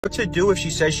What to do if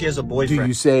she says she has a boyfriend? Do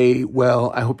you say,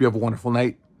 well, I hope you have a wonderful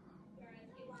night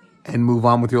and move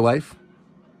on with your life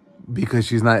because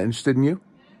she's not interested in you?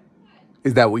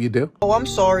 Is that what you do? Oh, I'm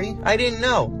sorry. I didn't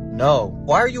know. No.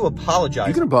 Why are you apologizing?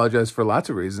 You can apologize for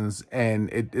lots of reasons,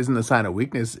 and it isn't a sign of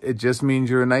weakness. It just means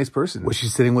you're a nice person. Was she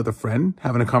sitting with a friend,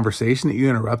 having a conversation that you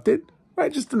interrupted?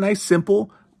 Right? Just a nice,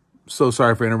 simple, so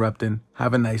sorry for interrupting.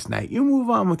 Have a nice night. You move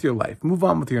on with your life. Move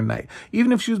on with your night.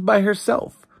 Even if she was by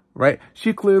herself, right?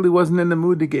 She clearly wasn't in the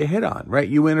mood to get hit on, right?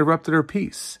 You interrupted her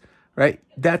peace. Right?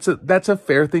 That's a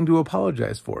fair thing to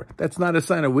apologize for. That's not a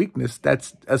sign of weakness.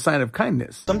 That's a sign of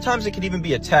kindness. Sometimes it could even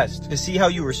be a test to see how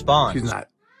you respond.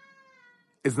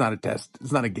 It's not a test.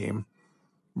 It's not a game.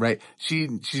 Right? She's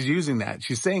using that.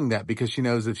 She's saying that because she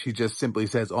knows if she just simply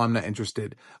says, oh, I'm not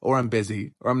interested, or I'm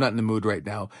busy, or I'm not in the mood right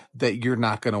now, that you're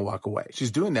not going to walk away.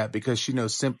 She's doing that because she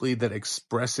knows simply that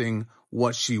expressing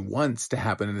what she wants to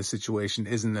happen in a situation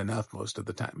isn't enough most of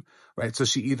the time. Right? So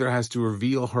she either has to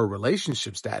reveal her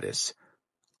relationship status,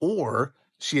 or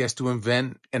she has to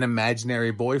invent an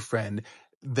imaginary boyfriend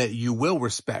that you will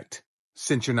respect,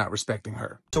 since you're not respecting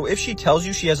her. So if she tells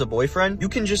you she has a boyfriend, you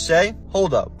can just say,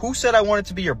 hold up, who said I wanted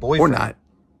to be your boyfriend? Or not.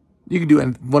 You can do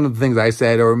one of the things I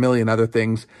said or a million other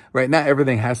things, right? Not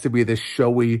everything has to be this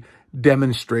showy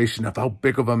demonstration of how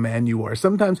big of a man you are.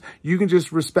 Sometimes you can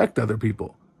just respect other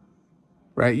people,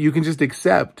 right? You can just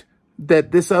accept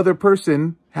that this other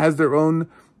person has their own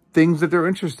things that they're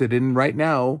interested in right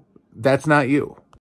now. That's not you.